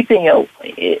keeping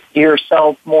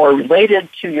yourself more related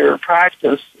to your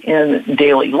practice in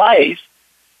daily life,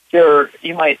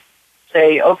 you might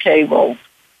say, okay, well,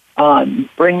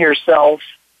 bring yourself,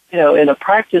 in a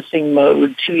practicing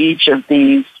mode to each of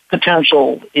these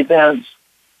potential events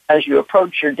as you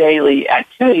approach your daily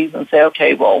activities and say,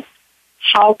 okay, well,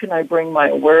 how can I bring my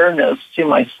awareness to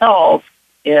myself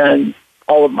in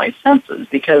all of my senses?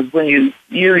 Because when you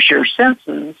use your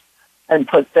senses and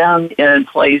put them in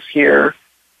place here,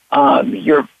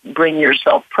 you're bringing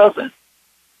yourself present.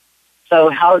 So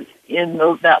how, in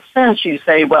that sense, you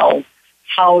say, well,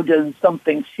 how does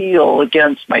something feel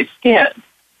against my skin?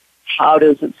 How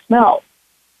does it smell?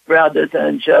 Rather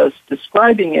than just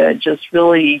describing it, just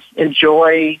really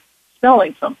enjoy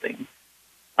smelling something.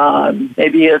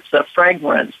 Maybe it's a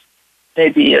fragrance.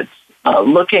 Maybe it's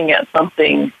looking at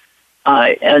something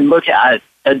and look at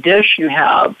a dish you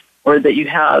have or that you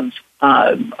have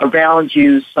around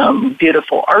you some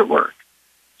beautiful artwork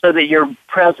so that you're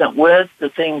present with the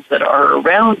things that are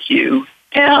around you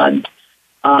and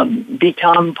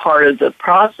become part of the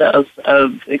process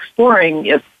of exploring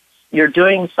if you're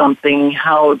doing something,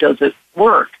 how does it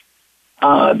work?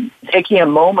 Taking a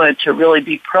moment to really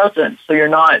be present so your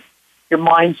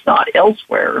mind's not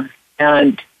elsewhere.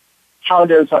 And how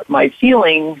does my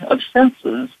feeling of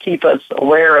senses keep us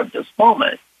aware of this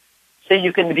moment? So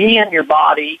you can be in your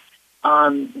body,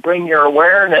 bring your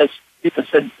awareness to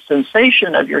the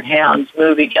sensation of your hands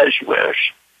moving as you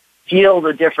wish. Feel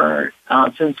the different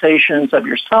sensations of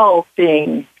yourself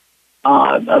being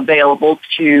available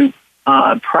to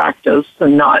practice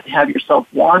and not have yourself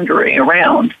wandering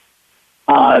around.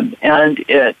 And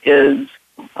it is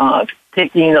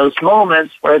taking those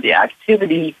moments where the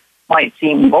activity might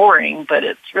seem boring, but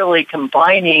it's really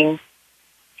combining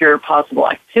your possible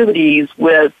activities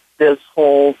with this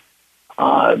whole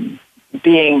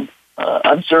being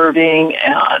observing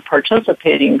and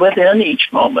participating within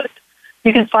each moment.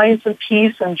 You can find some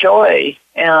peace and joy,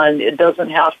 and it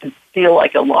doesn't have to feel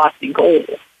like a lofty goal.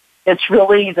 It's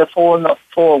really the full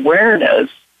awareness,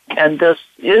 and this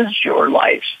is your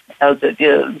life as it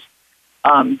is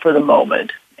for the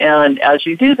moment. And as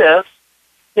you do this,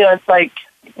 it's like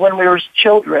when we were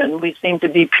children, we seem to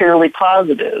be purely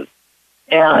positive,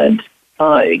 and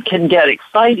it can get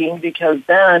exciting because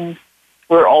then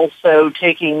we're also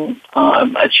taking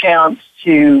a chance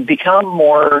to become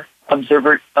more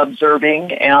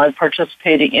observing and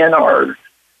participating in our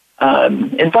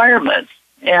environments.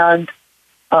 And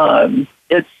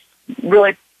it's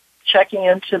really checking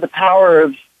into the power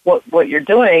of what you're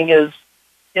doing is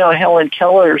Helen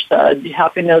Keller said,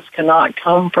 happiness cannot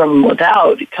come from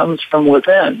without, it comes from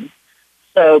within.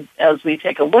 So as we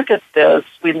take a look at this,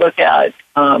 we look at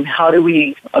how do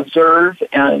we observe,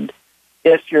 and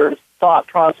if your thought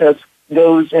process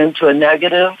goes into a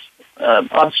negative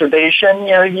observation,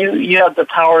 you have the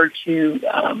power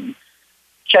to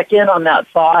check in on that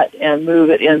thought and move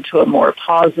it into a more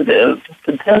positive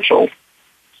potential.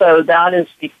 So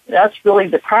that's really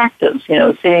the practice,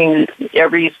 seeing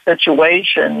every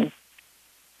situation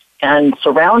and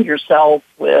surround yourself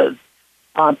with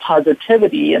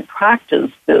positivity and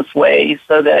practice this way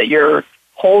so that you're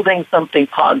holding something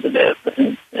positive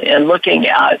and looking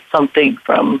at something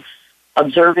from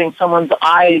observing someone's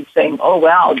eyes, saying, oh,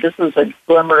 wow, this is a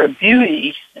glimmer of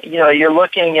beauty. You're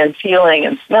looking and feeling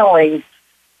and smelling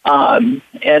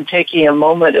and taking a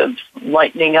moment of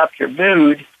lightening up your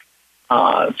mood,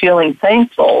 feeling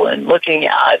thankful and looking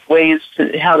at ways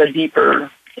to have a deeper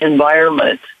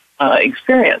environment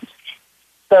experience.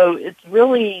 So it's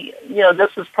really,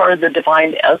 this is part of the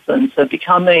divine essence of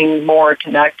becoming more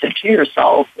connected to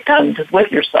yourself and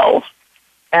with yourself.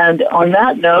 And on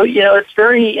that note, it's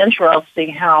very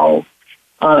interesting how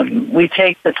we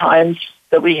take the times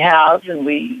that we have and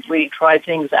we try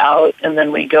things out, and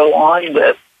then we go on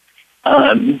with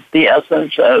the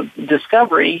essence of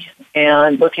discovery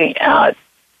and looking at,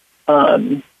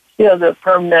 the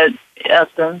permanent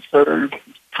essence or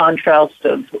contrast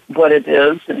of what it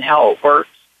is and how it works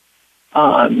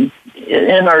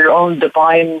in our own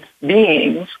divine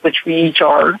beings, which we each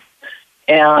are.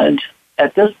 And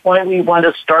at this point, we want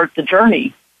to start the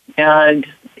journey. And,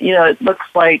 it looks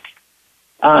like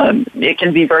it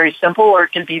can be very simple or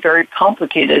it can be very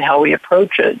complicated how we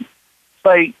approach it. So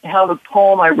I have a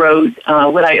poem I wrote,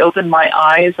 when I open my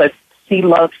eyes, I see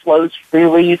love flows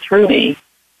freely through me.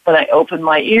 When I open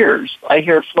my ears, I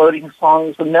hear floating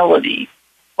songs of melody.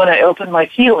 When I open my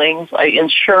feelings, I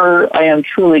ensure I am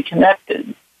truly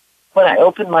connected. When I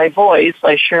open my voice,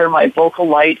 I share my vocal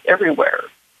light everywhere.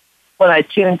 When I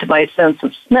tune to my sense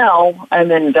of smell,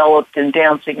 I'm enveloped in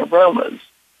dancing aromas.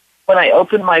 When I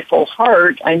open my full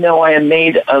heart, I know I am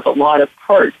made of a lot of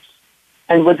parts.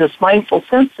 And with this mindful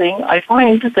sensing, I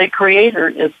find that the Creator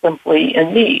is simply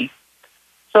in me.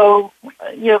 So,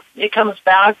 it comes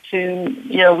back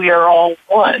to, we are all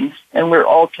one and we're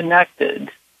all connected.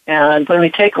 And when we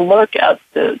take a look at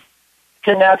the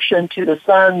connection to the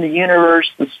sun, the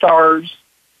universe, the stars,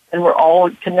 and we're all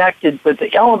connected with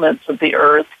the elements of the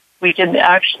earth, we can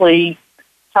actually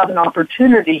have an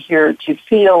opportunity here to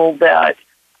feel that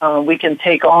we can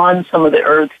take on some of the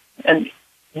earth and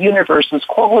universe's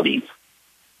qualities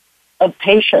of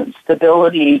patience,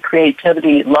 stability,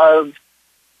 creativity, love,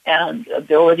 and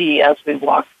ability as we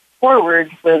walk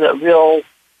forward with a real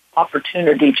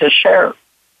opportunity to share.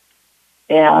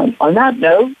 And on that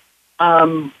note,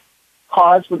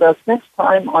 pause with us next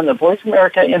time on the Voice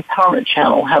America Empowerment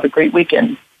Channel. Have a great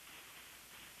weekend.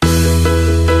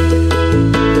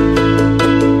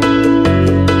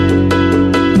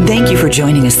 Thank you for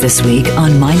joining us this week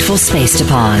on Mindful Space to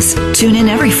Pause. Tune in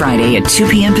every Friday at 2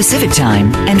 p.m. Pacific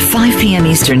Time and 5 p.m.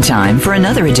 Eastern Time for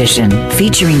another edition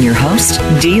featuring your host,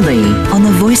 Dee Lee, on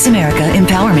the Voice America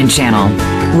Empowerment Channel.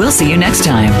 We'll see you next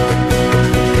time.